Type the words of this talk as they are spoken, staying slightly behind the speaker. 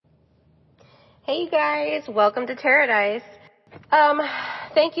Hey you guys, welcome to Paradise.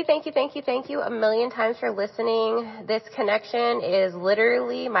 Thank you a million times for listening. This connection is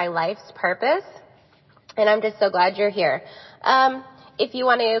literally my life's purpose, and I'm just so glad you're here. If you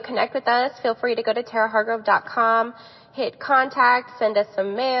want to connect with us, feel free to go to tarahargrove.com, hit contact, send us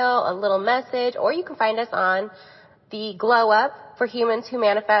some mail, a little message, or you can find us on the Glow Up for Humans Who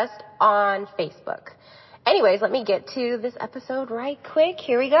Manifest on Facebook. Anyways, let me get to this episode right quick.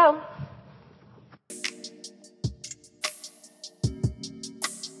 Here we go.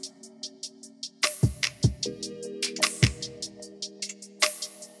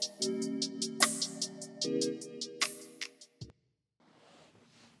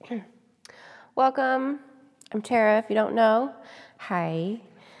 Welcome. I'm Tara, if you don't know. Hi.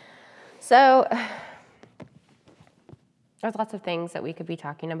 So, there's lots of things that we could be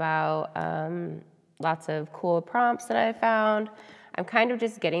talking about, lots of cool prompts that I found. I'm kind of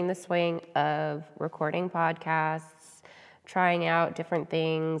just getting the swing of recording podcasts, trying out different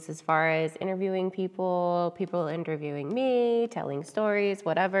things as far as interviewing people interviewing me, telling stories,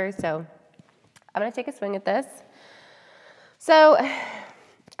 whatever. So, I'm going to take a swing at this. So,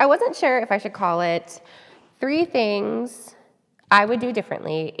 I wasn't sure if I should call it 3 things I would do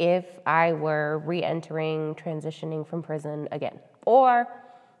differently if I were re-entering, transitioning from prison again. Or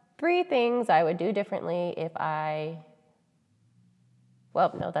 3 things I would do differently if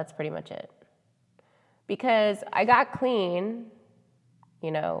that's pretty much it. Because I got clean,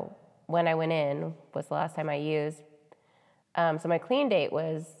 when I went in was the last time I used. So my clean date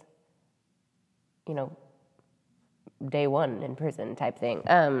was, day 1 in prison type thing.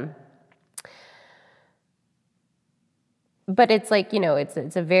 But it's like,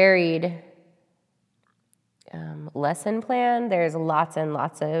 it's a varied lesson plan. There's lots and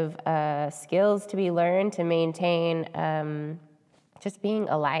lots of skills to be learned to maintain just being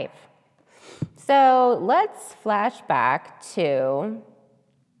alive. So let's flash back to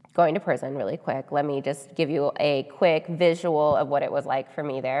going to prison really quick. Let me just give you a quick visual of what it was like for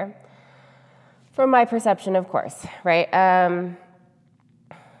me there. From my perception, of course, right? I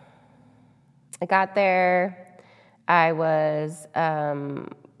got there. I was,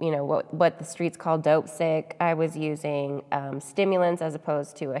 what the streets call dope sick. I was using stimulants as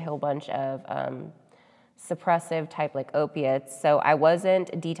opposed to a whole bunch of suppressive type like opiates. So I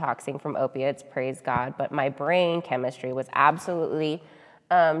wasn't detoxing from opiates, praise God, but my brain chemistry was absolutely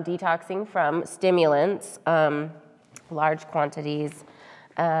detoxing from stimulants, large quantities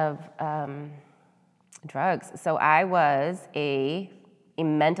of drugs. So I was a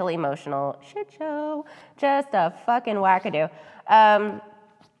mental, emotional shit show, just a fucking wackadoo.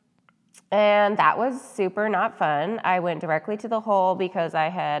 And that was super not fun. I went directly to the hole because I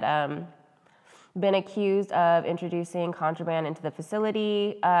had been accused of introducing contraband into the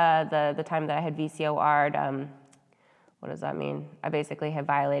facility. The time that I had VCOR'd, what does that mean? I basically had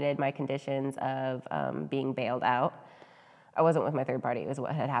violated my conditions of being bailed out. I wasn't with my third party, it was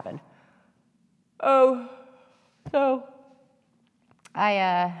what had happened. So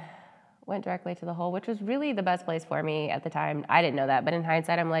I went directly to the hole, which was really the best place for me at the time. I didn't know that, but in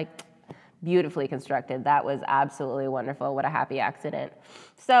hindsight, I'm like, beautifully constructed. That was absolutely wonderful. What a happy accident.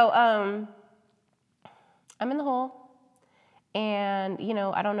 So I'm in the hole, and,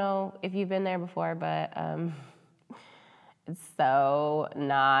 I don't know if you've been there before, but it's so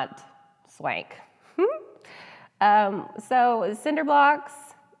not swank. So cinder blocks,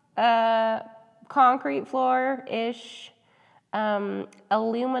 concrete floor-ish,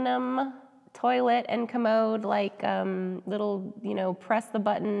 aluminum toilet and commode, like little, press the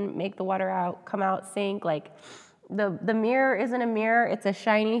button, make the water out, come out, sink. Like the mirror isn't a mirror, it's a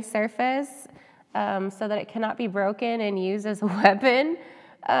shiny surface so that it cannot be broken and used as a weapon.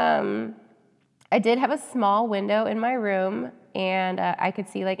 I did have a small window in my room, and I could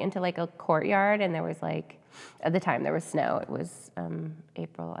see into a courtyard, and there was at the time there was snow. It was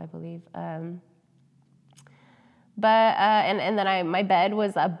April, I believe. But and then my bed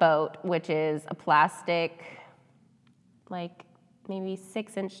was a boat, which is a plastic, maybe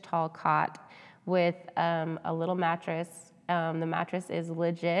 6-inch tall cot with a little mattress. The mattress is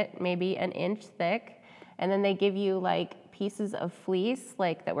legit, maybe an inch thick, and then they give you pieces of fleece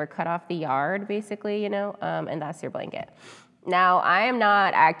that were cut off the yard, basically, and that's your blanket. Now, I am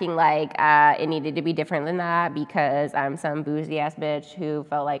not acting like it needed to be different than that because I'm some bougie ass bitch who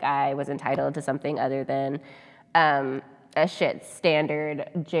felt like I was entitled to something other than a shit standard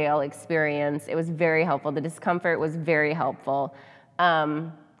jail experience. It was very helpful. The discomfort was very helpful.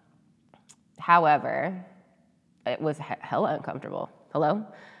 However, it was hella uncomfortable. Hello?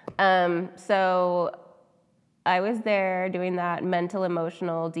 So I was there doing that mental,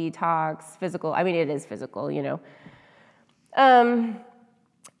 emotional detox, physical. I mean, it is physical, you know.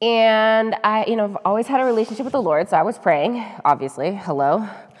 And I, you know, I've always had a relationship with the Lord, so I was praying, obviously. Hello.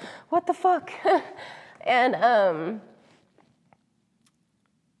 What the fuck? And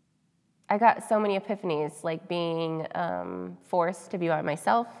I got so many epiphanies, like being forced to be by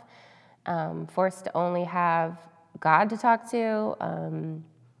myself, forced to only have God to talk to.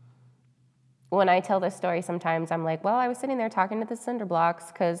 When I tell this story, sometimes I'm like, well, I was sitting there talking to the cinder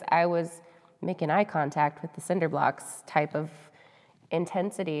blocks because I was making eye contact with the cinder blocks type of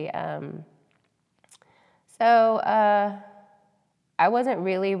intensity. So I wasn't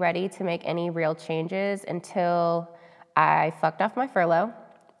really ready to make any real changes until I fucked off my furlough.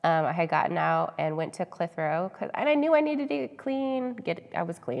 I had gotten out and went to Clitheroe, and I knew I needed to get clean. I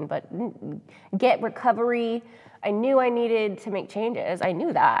was clean, but get recovery. I knew I needed to make changes. I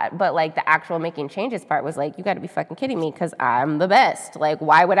knew that, but like the actual making changes part was like, you got to be fucking kidding me, because I'm the best. Like,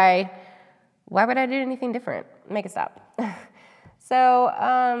 why would I do anything different? Make it stop. So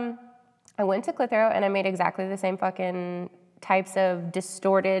I went to Clitheroe and I made exactly the same fucking types of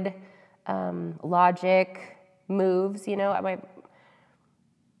distorted logic moves. You know,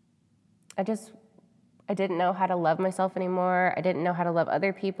 I didn't know how to love myself anymore. I didn't know how to love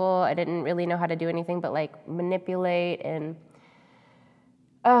other people. I didn't really know how to do anything but like manipulate and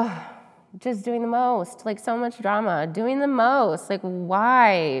just doing the most, like so much drama, doing the most, like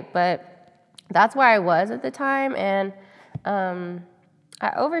why? But that's where I was at the time, and I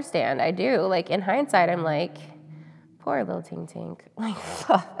overstand, I do. Like in hindsight, I'm like, poor little Tink Tink, like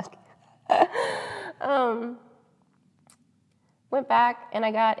fuck. Went back and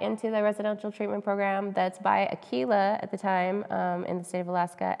I got into the residential treatment program that's by Aquila at the time in the state of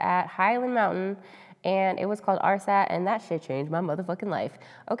Alaska at Highland Mountain, and it was called RSAT, and that shit changed my motherfucking life.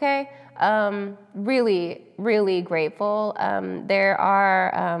 Okay, really, really grateful. There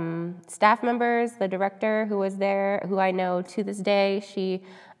are staff members, the director who was there, who I know to this day.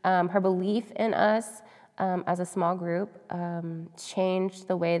 Her belief in us as a small group changed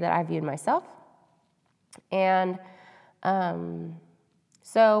the way that I viewed myself, and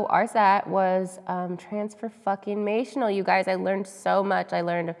so RSAT was transformational, you guys. I learned so much. I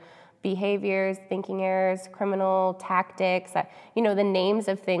learned behaviors, thinking errors, criminal tactics, the names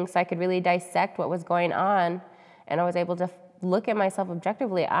of things, so I could really dissect what was going on, and I was able to look at myself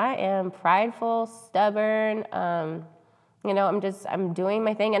objectively. I am prideful, stubborn, I'm doing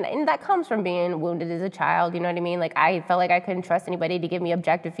my thing, and that comes from being wounded as a child, you know what I mean? Like, I felt like I couldn't trust anybody to give me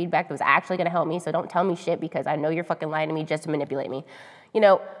objective feedback that was actually gonna help me, so don't tell me shit because I know you're fucking lying to me just to manipulate me.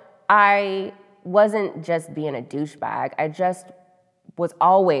 I wasn't just being a douchebag, I just was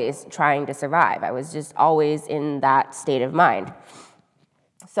always trying to survive. I was just always in that state of mind.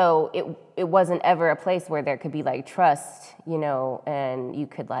 So it wasn't ever a place where there could be like trust, and you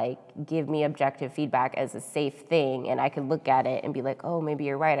could like give me objective feedback as a safe thing, and I could look at it and be like, oh, maybe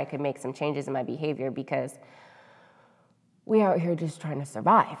you're right, I could make some changes in my behavior because we out here just trying to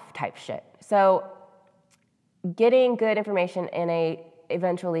survive type shit. So getting good information in a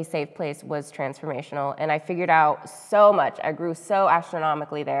eventually safe place was transformational, and I figured out so much. I grew so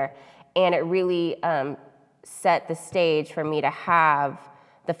astronomically there, and it really set the stage for me to have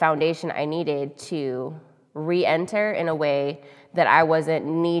the foundation I needed to re-enter in a way that I wasn't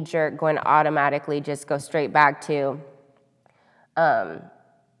knee-jerk going to automatically just go straight back to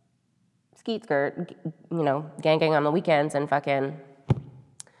skeet skirt, gang on the weekends and fucking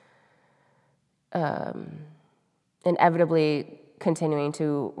inevitably continuing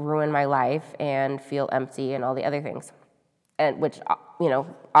to ruin my life and feel empty and all the other things, and which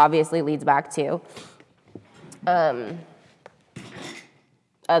obviously leads back to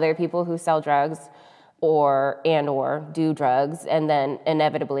other people who sell drugs or do drugs, and then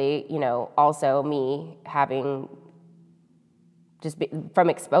inevitably, also me having from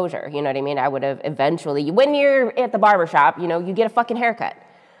exposure, you know what I mean? I would have eventually, when you're at the barbershop, you get a fucking haircut.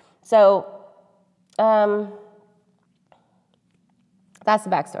 So that's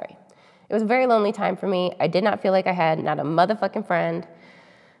the backstory. It was a very lonely time for me. I did not feel like I had not a motherfucking friend.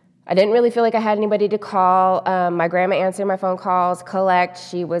 I didn't really feel like I had anybody to call. My grandma answered my phone calls, collect.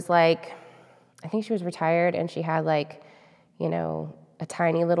 She was like, I think she was retired, and she had like, a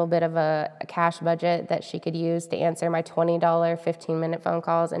tiny little bit of a cash budget that she could use to answer my $20 15-minute phone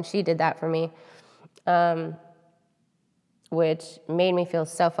calls, and she did that for me, which made me feel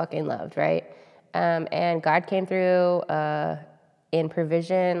so fucking loved, right? And God came through in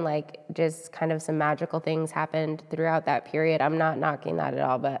provision, like just kind of some magical things happened throughout that period. I'm not knocking that at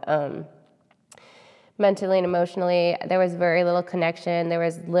all, but mentally and emotionally, there was very little connection. There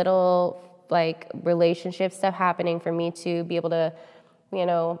was little like relationship stuff happening for me to be able to,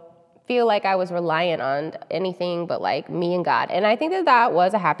 feel like I was reliant on anything but like me and God. And I think that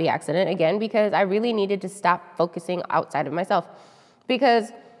was a happy accident again, because I really needed to stop focusing outside of myself.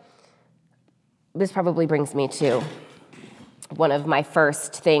 Because this probably brings me to one of my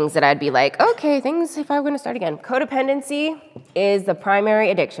first things that I'd be like, okay, things if I were going to start again. Codependency is the primary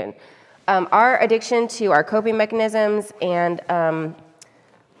addiction. Our addiction to our coping mechanisms and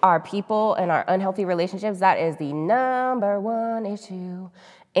our people and our unhealthy relationships, that is the number one issue.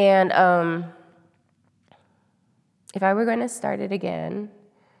 And if I were going to start it again,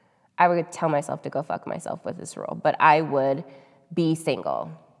 I would tell myself to go fuck myself with this rule, but I would be single.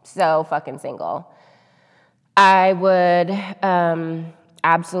 So fucking single. I would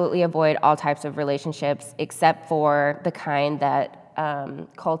absolutely avoid all types of relationships except for the kind that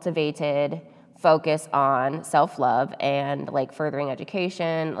cultivated focus on self-love and like furthering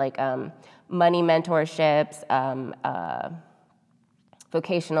education, like money mentorships,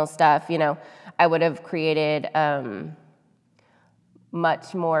 vocational stuff. I would have created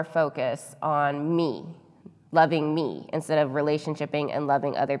much more focus on me, loving me, instead of relationshiping and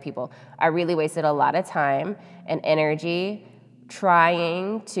loving other people. I really wasted a lot of time and energy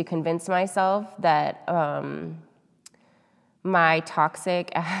trying to convince myself that my toxic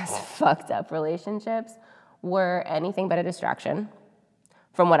ass fucked up relationships were anything but a distraction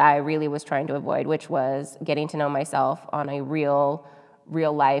from what I really was trying to avoid, which was getting to know myself on a real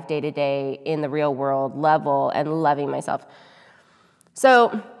life, day-to-day, in the real world level, and loving myself.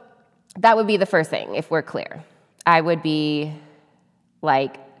 So that would be the first thing, if we're clear. I would be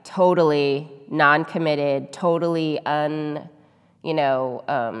like totally non-committed, totally uncommitted.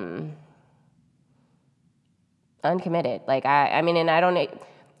 Like I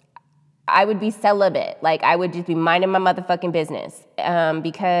would be celibate. Like I would just be minding my motherfucking business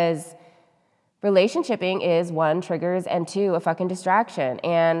because relationshiping is one, triggers, and two, a fucking distraction.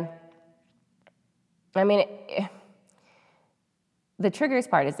 And the triggers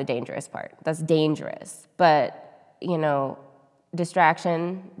part is the dangerous part. That's dangerous. But,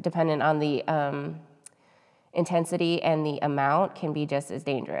 distraction, dependent on the intensity and the amount, can be just as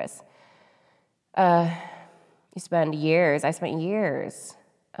dangerous. I spent years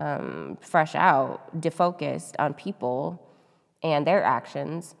fresh out, defocused on people and their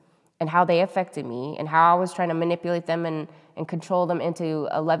actions and how they affected me and how I was trying to manipulate them and control them into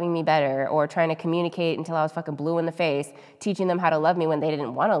loving me better, or trying to communicate until I was fucking blue in the face, teaching them how to love me when they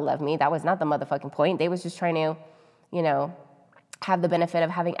didn't want to love me. That was not the motherfucking point. They was just trying to, have the benefit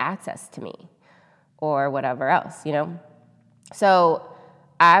of having access to me or whatever else, So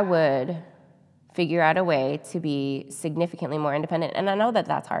I would figure out a way to be significantly more independent. And I know that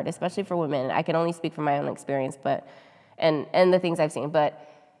that's hard, especially for women. I can only speak from my own experience, and the things I've seen. But,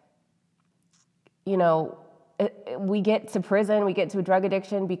 we get to prison, we get to a drug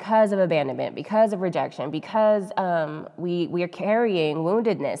addiction because of abandonment, because of rejection, because we are carrying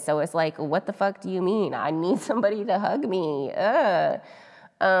woundedness. So it's like, what the fuck do you mean? I need somebody to hug me.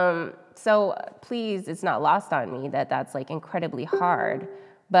 So please, it's not lost on me that that's like incredibly hard.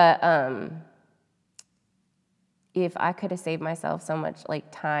 But if I could have saved myself so much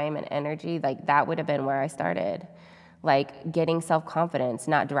like time and energy, like that would have been where I started. Like getting self-confidence,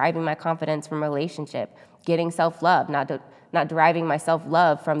 not deriving my confidence from relationship, getting self-love, not deriving my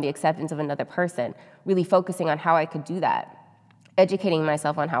self-love from the acceptance of another person, really focusing on how I could do that, educating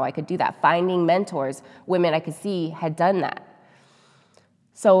myself on how I could do that, finding mentors, women I could see had done that.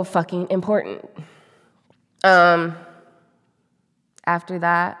 So fucking important. After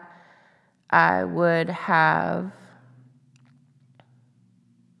that, I would have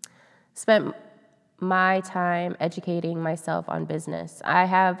spent my time educating myself on business. I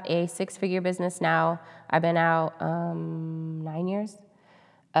have a 6-figure business now. I've been out 9 years,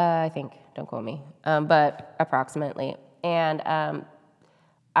 I think. Don't quote me, but approximately. And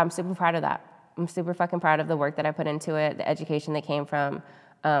I'm super proud of that. I'm super fucking proud of the work that I put into it, the education that came from,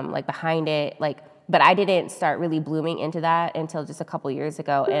 behind it, but I didn't start really blooming into that until just a couple years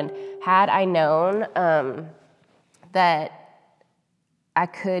ago. And had I known that I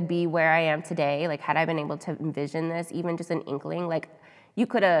could be where I am today, had I been able to envision this, even just an inkling, you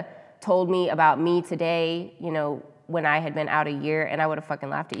could have told me about me today, when I had been out a year, and I would have fucking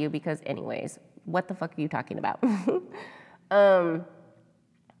laughed at you because anyways, what the fuck are you talking about?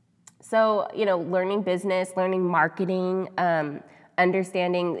 So, learning business, learning marketing,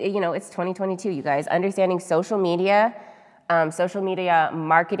 understanding, it's 2022, you guys, understanding social media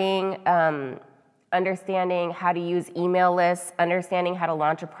marketing, understanding how to use email lists, understanding how to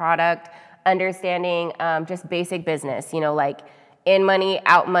launch a product, understanding just basic business, in money,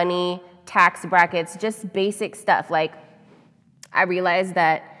 out money, tax brackets, just basic stuff. Like, I realized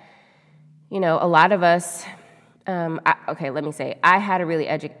that, a lot of us, let me say, I had a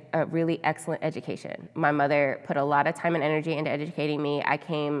really excellent education. My mother put a lot of time and energy into educating me. I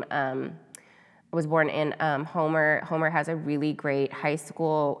was born in Homer. Homer has a really great high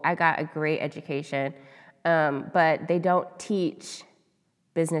school. I got a great education, but they don't teach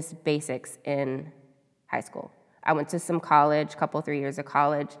business basics in high school. I went to some college, 3 years of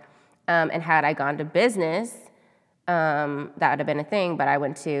college, and had I gone to business, that would have been a thing, but I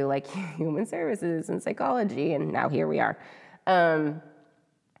went to like human services and psychology, and now here we are. I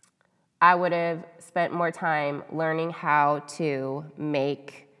would have spent more time learning how to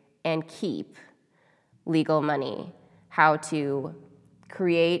make and keep legal money, how to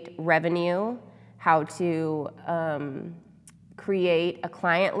create revenue, how to create a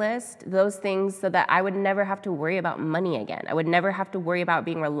client list, those things, so that I would never have to worry about money again. I would never have to worry about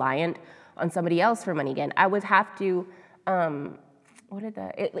being reliant on somebody else for money again. I would have to,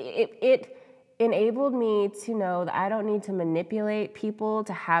 it enabled me to know that I don't need to manipulate people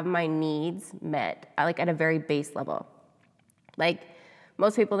to have my needs met, like at a very base level. Like,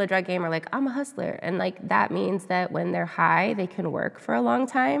 most people in the drug game are like, I'm a hustler. And like, that means that when they're high, they can work for a long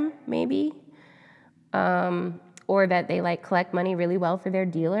time, maybe. Or that they like collect money really well for their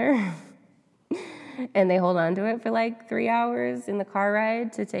dealer. And they hold on to it for like 3 hours in the car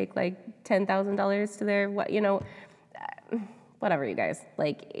ride to take like $10,000 to their, whatever, you guys.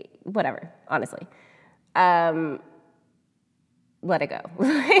 Like, whatever, honestly. Let it go.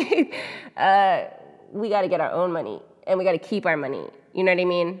 We got to get our own money, and we got to keep our money. You know what I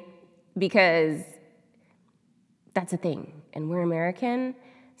mean? Because that's a thing, and we're American.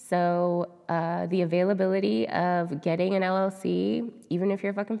 So the availability of getting an LLC, even if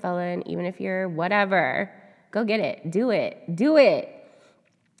you're a fucking felon, even if you're whatever, go get it. Do it. Do it.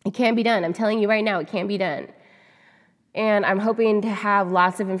 It can be done. I'm telling you right now, it can be done. And I'm hoping to have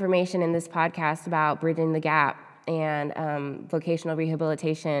lots of information in this podcast about bridging the gap and vocational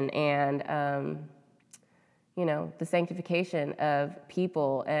rehabilitation and, the sanctification of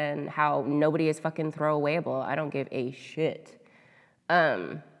people and how nobody is fucking throwawayable. I don't give a shit.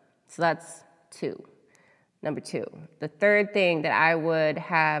 So that's 2. Number 2. The third thing that I would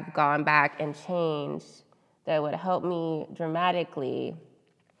have gone back and changed that would help me dramatically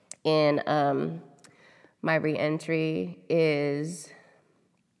in my reentry is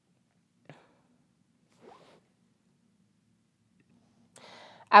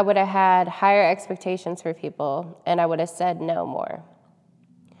I would have had higher expectations for people, and I would have said no more.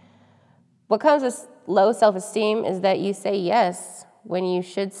 What comes with low self-esteem is that you say yes when you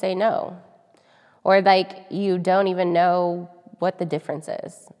should say no. Or like you don't even know what the difference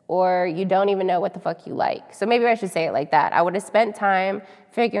is. Or you don't even know what the fuck you like. So maybe I should say it like that. I would have spent time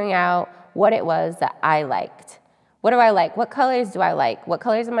figuring out what it was that I liked. What do I like? What colors do I like? What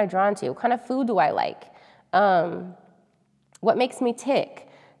colors am I drawn to? What kind of food do I like? What makes me tick?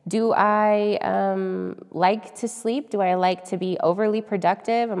 Do I like to sleep? Do I like to be overly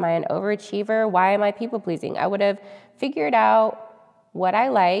productive? Am I an overachiever? Why am I people-pleasing? I would have figured out what I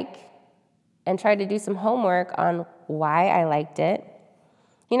like and tried to do some homework on why I liked it.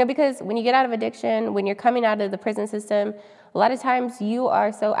 Because when you get out of addiction, when you're coming out of the prison system, a lot of times you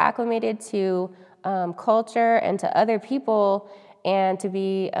are so acclimated to culture and to other people and to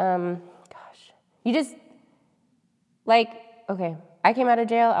be, you just, okay, I came out of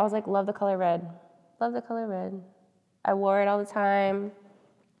jail, I was like, love the color red. Love the color red. I wore it all the time.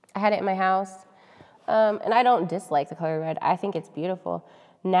 I had it in my house. And I don't dislike the color red. I think it's beautiful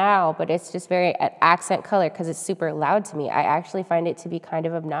now, but it's just very an accent color because it's super loud to me. I actually find it to be kind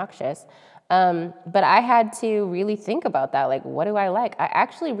of obnoxious. But I had to really think about that. Like, what do I like? I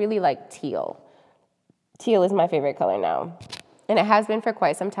actually really like teal. Teal is my favorite color now. And it has been for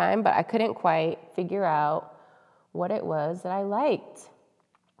quite some time, but I couldn't quite figure out what it was that I liked.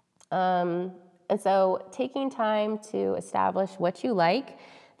 And so taking time to establish what you like,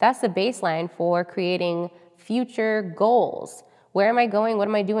 that's the baseline for creating future goals. Where am I going? What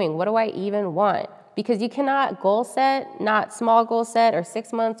am I doing? What do I even want? Because you cannot goal set, not small goal set, or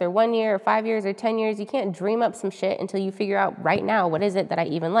 6 months, or 1 year, or 5 years, or 10 years. You can't dream up some shit until you figure out right now, what is it that I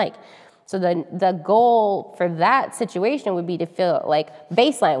even like? So the goal for that situation would be to feel like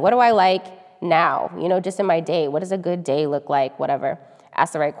baseline. What do I like now? Just in my day. What does a good day look like? Whatever.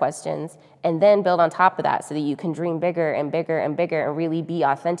 Ask the right questions. And then build on top of that so that you can dream bigger and bigger and bigger and really be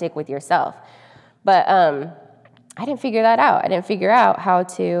authentic with yourself. But I didn't figure that out. I didn't figure out how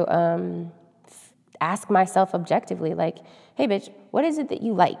to ask myself objectively, like, hey, bitch, what is it that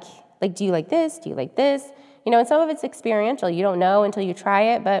you like? Like, do you like this? Do you like this? And some of it's experiential. You don't know until you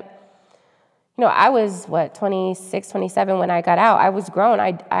try it, but I was, 26, 27 when I got out. I was grown.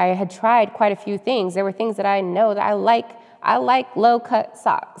 I had tried quite a few things. There were things that I know that I like. I like low-cut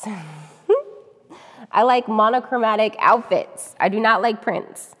socks. I like monochromatic outfits. I do not like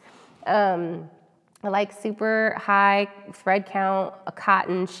prints. I like super high thread count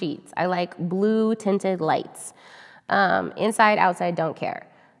cotton sheets. I like blue tinted lights. Inside, outside, don't care.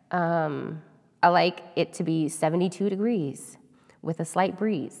 I like it to be 72 degrees with a slight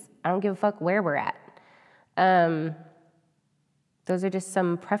breeze. I don't give a fuck where we're at. Those are just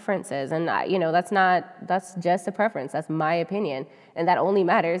some preferences. And, that's just a preference. That's my opinion. And that only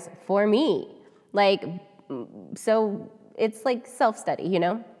matters for me. So it's like self-study,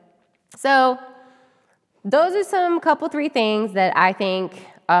 So those are some three things that I think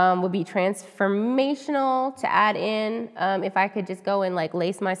would be transformational to add in. If I could just go and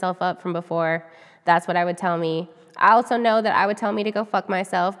lace myself up from before, that's what I would tell me. I also know that I would tell me to go fuck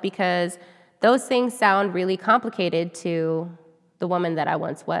myself because those things sound really complicated to the woman that I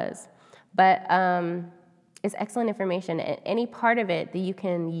once was. But it's excellent information, and any part of it that you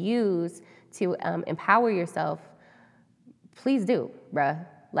can use to empower yourself, please do, bruh.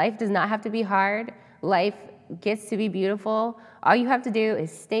 Life does not have to be hard. Life gets to be beautiful. All you have to do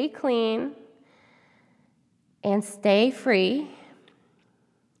is stay clean and stay free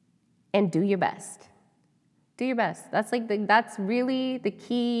and do your best. Do your best. That's that's really the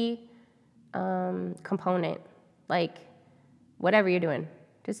key component. Whatever you're doing,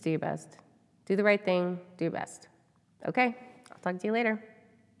 just do your best. Do the right thing, do your best. Okay, I'll talk to you later.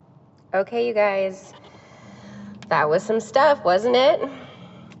 Okay, you guys, that was some stuff, wasn't it?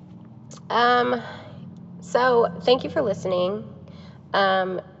 So thank you for listening.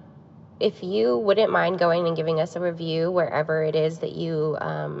 If you wouldn't mind going and giving us a review wherever it is that you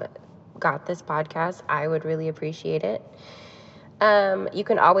got this podcast, I would really appreciate it. You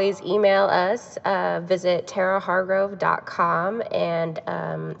can always email us, visit tarahargrove.com and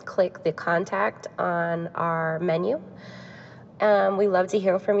click the contact on our menu. We love to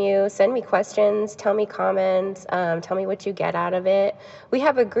hear from you. Send me questions, tell me comments, tell me what you get out of it. We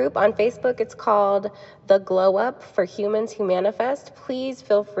have a group on Facebook. It's called The Glow Up for Humans Who Manifest. Please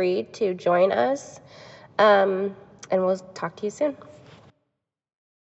feel free to join us, and we'll talk to you soon.